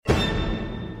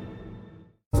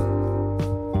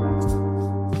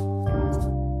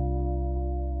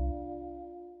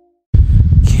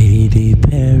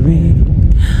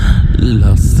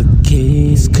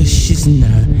ways, 'cause she's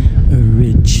not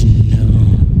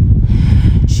original.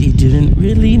 She didn't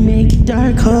really make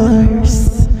Dark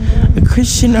Horse. A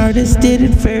Christian artist did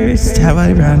it first. How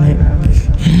ironic.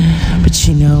 But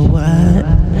you know what?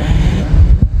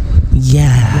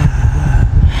 Yeah.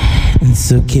 And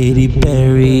so Katy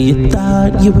Perry, you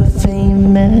thought you were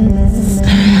famous,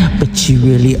 but you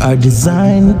really are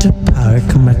designed to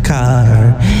park my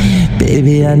car.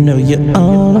 Baby, I know you're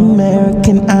on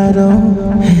American Idol,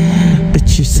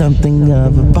 but you're something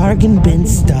of a bargain bin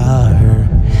star.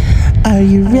 Are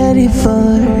you ready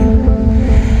for?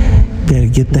 Better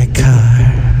get that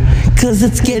car, 'cause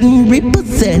it's getting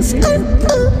repossessed.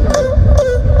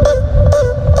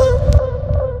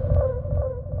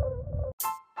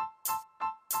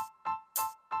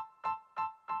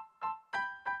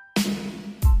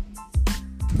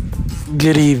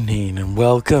 Good evening and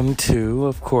welcome to,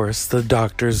 of course, the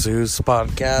Dr. Zeus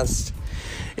podcast.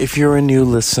 If you're a new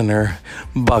listener,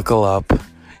 buckle up.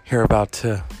 You're about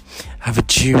to have a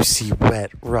juicy,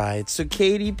 wet ride. So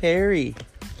Katy Perry,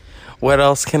 what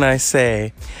else can I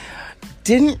say?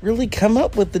 Didn't really come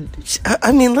up with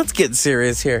let's get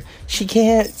serious here. She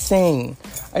can't sing.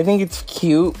 I think it's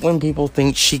cute when people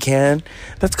think she can.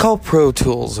 That's called Pro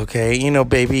Tools, okay?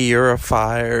 Baby, you're a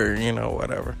fire,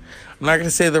 whatever. I'm not going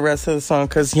to say the rest of the song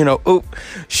because,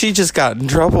 she just got in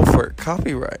trouble for it.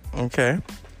 Copyright, okay?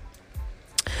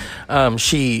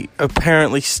 She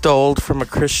apparently stole from a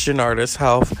Christian artist.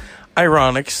 How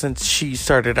ironic, since she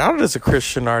started out as a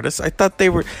Christian artist. I thought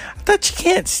you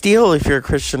can't steal if you're a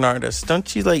Christian artist.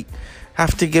 Don't you,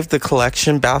 have to give the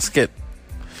collection basket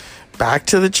back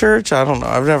to the church? I don't know.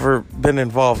 I've never been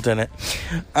involved in it.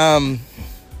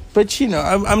 But,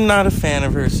 I'm not a fan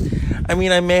of hers. I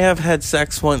mean, I may have had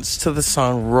sex once to the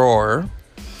song Roar.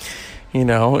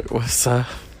 It was,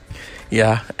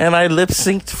 and I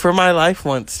lip-synced for my life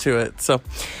once to it. So,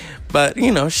 but,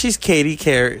 she's Katy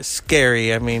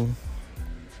Scary. I mean,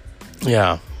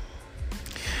 yeah.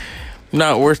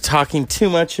 Not worth talking too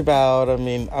much about. I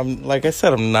mean, like I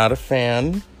said, I'm not a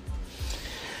fan.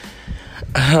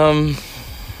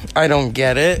 I don't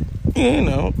get it.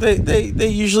 They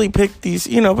usually pick these,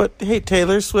 but hey,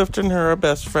 Taylor Swift and her are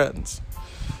best friends.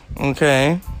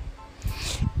 Okay?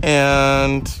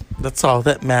 And that's all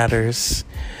that matters.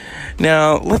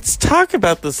 Now, let's talk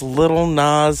about this Lil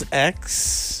Nas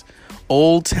X,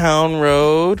 Old Town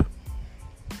Road.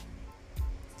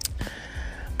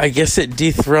 I guess it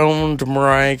dethroned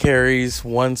Mariah Carey's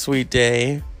One Sweet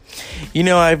Day.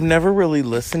 I've never really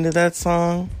listened to that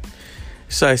song.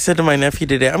 So I said to my nephew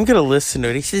today, I'm going to listen to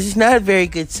it. He says, it's not a very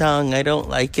good song. I don't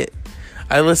like it.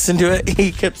 I listened to it.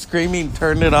 He kept screaming,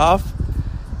 turn it off.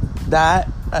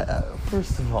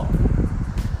 First of all,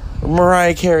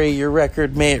 Mariah Carey, your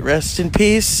record, may it rest in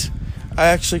peace. I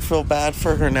actually feel bad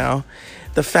for her now.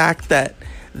 The fact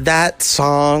that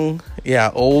song,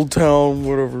 Old Town,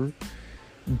 whatever,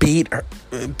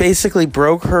 basically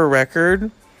broke her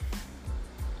record.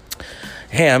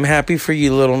 Hey, I'm happy for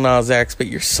you, Lil Nas X, but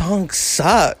your song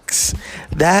sucks.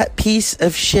 That piece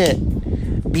of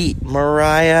shit beat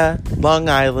Mariah Long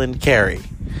Island Carey.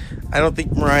 I don't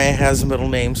think Mariah has a middle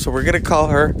name, so we're going to call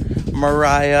her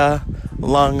Mariah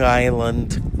Long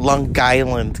Island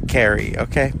Carey,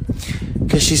 okay?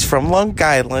 Because she's from Long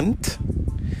Island.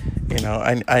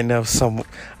 I know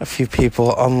a few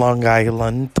people on Long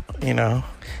Island,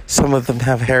 Some of them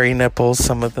have hairy nipples,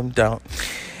 some of them don't.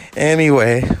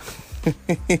 Anyway,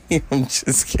 I'm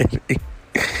just kidding.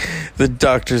 The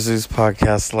Dr. Zeus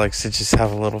podcast likes to just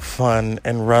have a little fun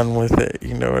and run with it.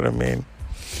 You know what I mean?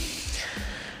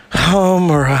 Oh,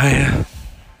 Mariah.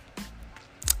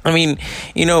 I mean,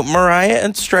 Mariah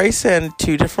and Streisand,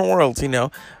 two different worlds,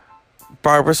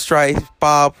 Barbra Streisand,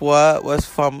 Bob, was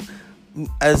from,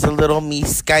 as a little me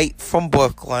skate from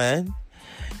Brooklyn.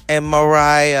 And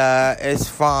Mariah is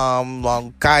from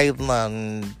Long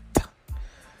Island.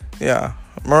 Yeah.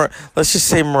 Let's just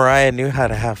say Mariah knew how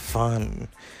to have fun.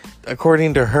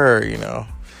 According to her,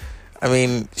 I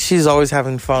mean, she's always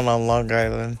having fun on Long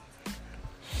Island.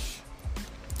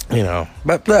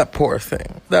 But that poor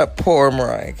thing. That poor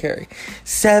Mariah Carey.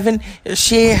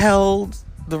 She held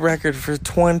the record for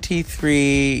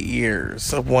 23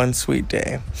 years of One Sweet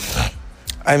Day.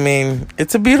 I mean,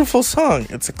 it's a beautiful song.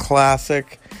 It's a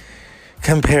classic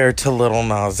compared to Lil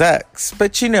Nas X.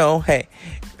 But hey,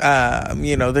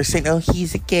 they're saying, oh,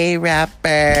 he's a gay rapper,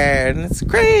 and it's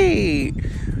great,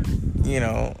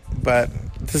 but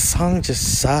the song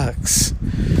just sucks.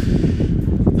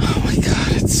 Oh my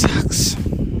God, it sucks.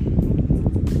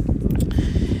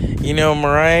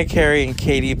 Mariah Carey and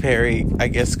Katy Perry, I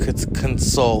guess, could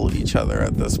console each other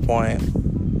at this point.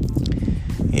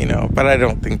 but I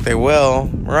don't think they will.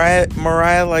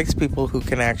 Mariah likes people who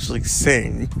can actually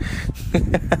sing.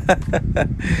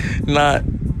 Not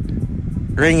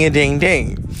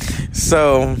ring-a-ding-ding.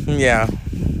 So, yeah.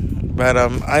 But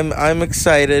I'm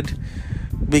excited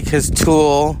because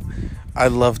Tool, I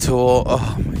love Tool.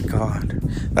 Oh my God.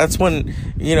 That's when,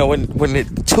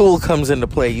 Tool comes into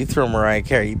play, you throw Mariah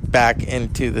Carey back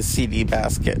into the CD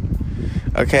basket.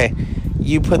 Okay?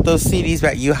 You put those CDs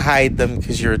back, you hide them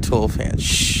because you're a Tool fan.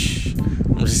 Shh.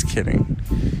 I'm just kidding.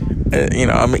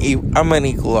 I'm an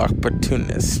equal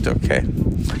opportunist, okay?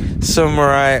 So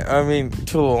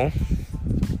Tool.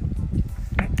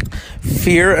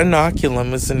 Fear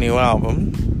Inoculum is a new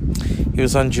album. He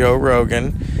was on Joe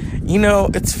Rogan.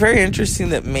 It's very interesting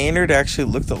that Maynard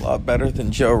actually looked a lot better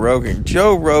than Joe Rogan.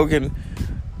 Joe Rogan,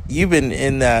 you've been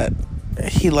in that,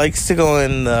 he likes to go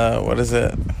in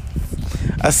the,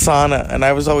 a sauna, and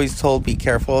I was always told be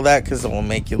careful of that because it will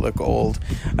make you look old.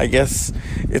 I guess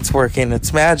it's working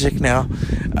its magic now.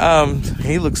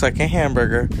 He looks like a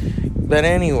hamburger. But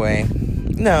anyway,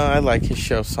 no, I like his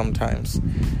show sometimes.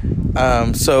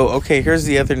 Okay, here's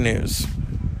the other news.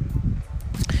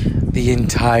 The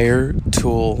entire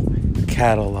Tool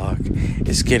catalog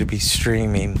is going to be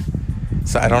streaming.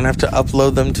 So I don't have to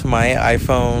upload them to my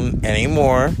iPhone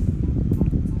anymore.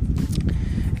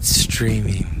 It's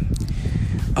streaming.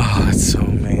 Oh, it's so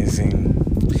amazing.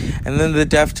 And then the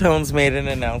Deftones made an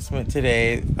announcement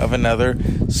today of another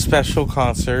special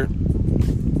concert.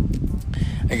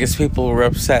 I guess people were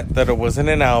upset that it wasn't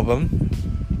an album.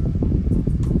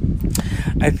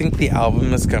 I think the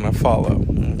album is gonna follow,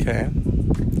 okay?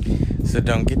 So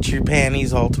don't get your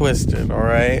panties all twisted,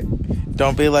 alright?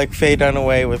 Don't be like Faye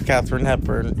Dunaway with Katharine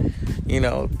Hepburn.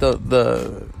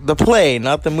 The play,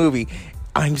 not the movie.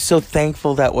 I'm so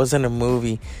thankful that wasn't a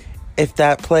movie. If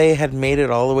that play had made it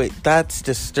all the way, that's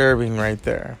disturbing right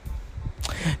there.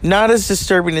 Not as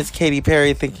disturbing as Katy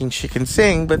Perry thinking she can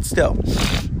sing, but still,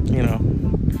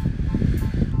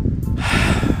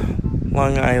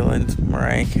 Long Island,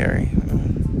 Mariah Carey.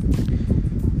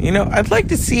 I'd like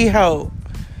to see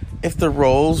if the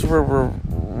roles were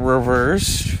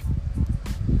reversed,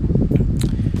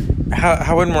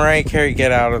 how would Mariah Carey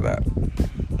get out of that?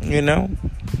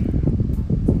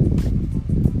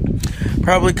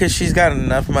 Probably because she's got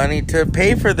enough money to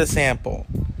pay for the sample.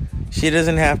 She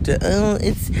doesn't have to,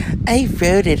 I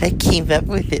wrote it, I came up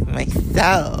with it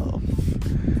myself.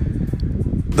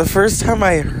 The first time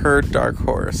I heard Dark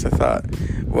Horse, I thought,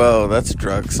 whoa, that's a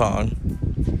drug song.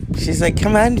 She's like,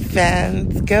 come on,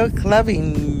 fans, go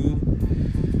clubbing.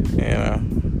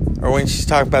 Or when she's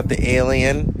talking about the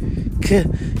alien.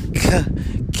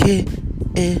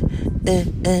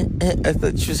 I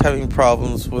thought she was having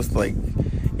problems with,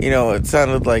 it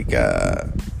sounded like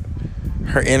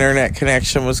her internet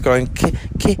connection was going,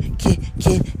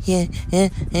 yeah,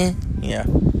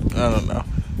 I don't know.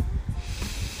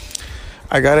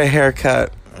 I got a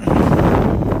haircut.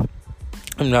 I'm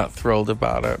not thrilled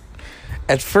about it.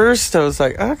 At first, I was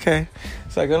like, okay.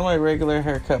 So I go to my regular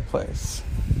haircut place.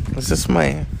 What is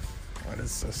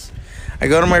this? I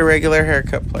go to my regular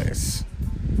haircut place.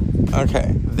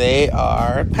 Okay. They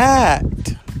are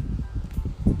packed.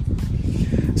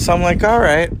 So I'm like,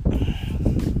 alright.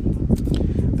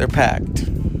 They're packed.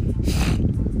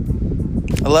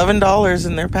 $11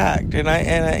 and they're packed. And I,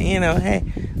 hey,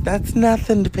 that's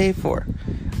nothing to pay for.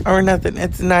 Or nothing.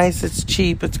 It's nice, it's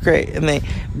cheap, it's great. And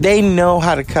they know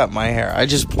how to cut my hair. I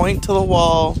just point to the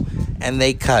wall and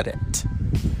they cut it.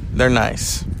 They're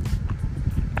nice.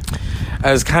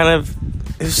 It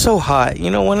was so hot.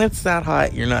 When it's that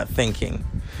hot, you're not thinking.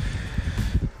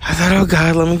 I thought, oh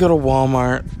God, let me go to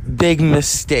Walmart. Big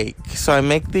mistake. So I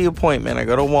make the appointment. I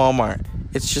go to Walmart.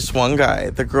 It's just one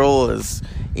guy. The girl is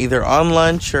either on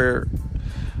lunch or,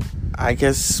 I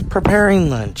guess, preparing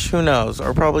lunch. Who knows?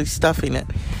 Or probably stuffing it.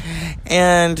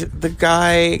 And the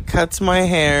guy cuts my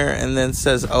hair and then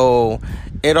says, oh,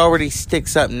 it already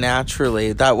sticks up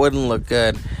naturally. That wouldn't look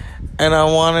good. And I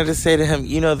wanted to say to him,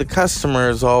 the customer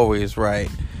is always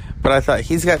right. But I thought,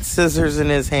 he's got scissors in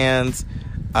his hands.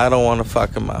 I don't want to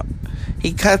fuck him up.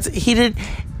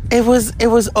 It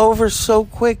was over so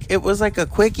quick. It was like a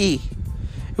quickie.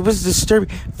 It was disturbing.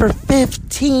 For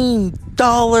 $15.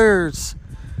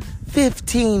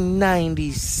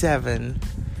 $15.97.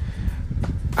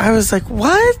 I was like,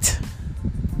 what?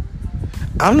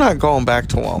 I'm not going back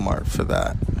to Walmart for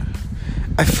that.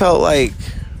 I felt like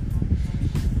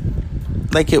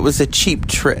it was a cheap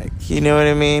trick. You know what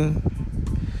I mean?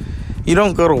 You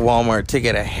don't go to Walmart to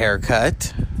get a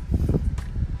haircut.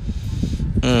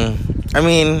 I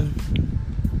mean,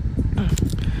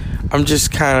 I'm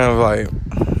just kind of like,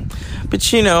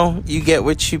 but you get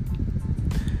what you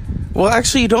Well,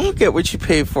 actually, you don't get what you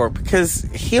pay for, because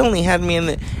he only had me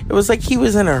it was like he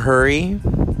was in a hurry,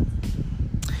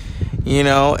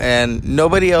 and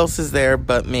nobody else is there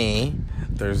but me.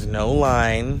 There's no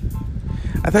line.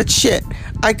 I thought, shit,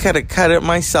 I could have cut it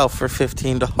myself for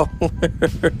 $15.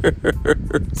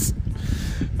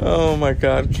 Oh my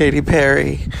God, Katy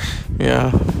Perry.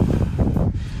 Yeah.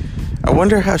 I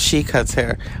wonder how she cuts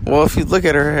hair. Well, if you look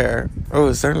at her hair. Oh,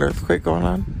 is there an earthquake going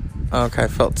on? Okay, I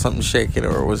felt something shaking,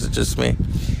 or was it just me?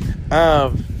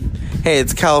 Hey,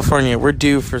 it's California. We're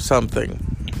due for something.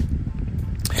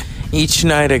 Each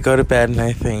night I go to bed and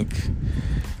I think,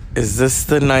 is this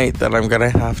the night that I'm going to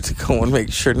have to go and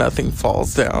make sure nothing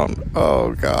falls down?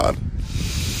 Oh, God.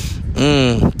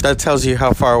 That tells you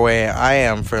how far away I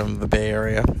am from the Bay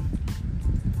Area.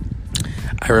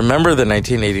 I remember the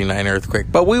 1989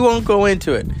 earthquake, but we won't go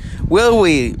into it. Will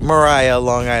we, Mariah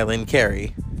Long Island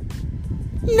Carey?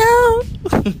 No.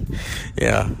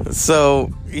 Yeah.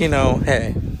 So,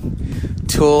 hey.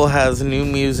 Tool has new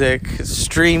music,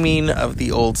 streaming of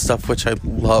the old stuff, which I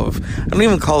love. I don't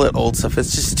even call it old stuff.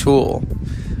 It's just Tool.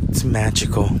 It's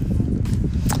magical.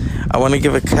 I want to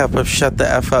give a cup of shut the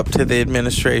F up to the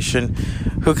administration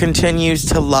who continues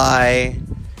to lie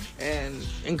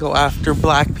and go after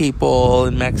black people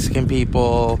and Mexican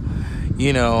people,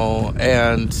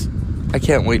 and I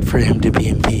can't wait for him to be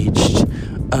impeached.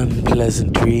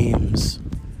 Unpleasant dreams.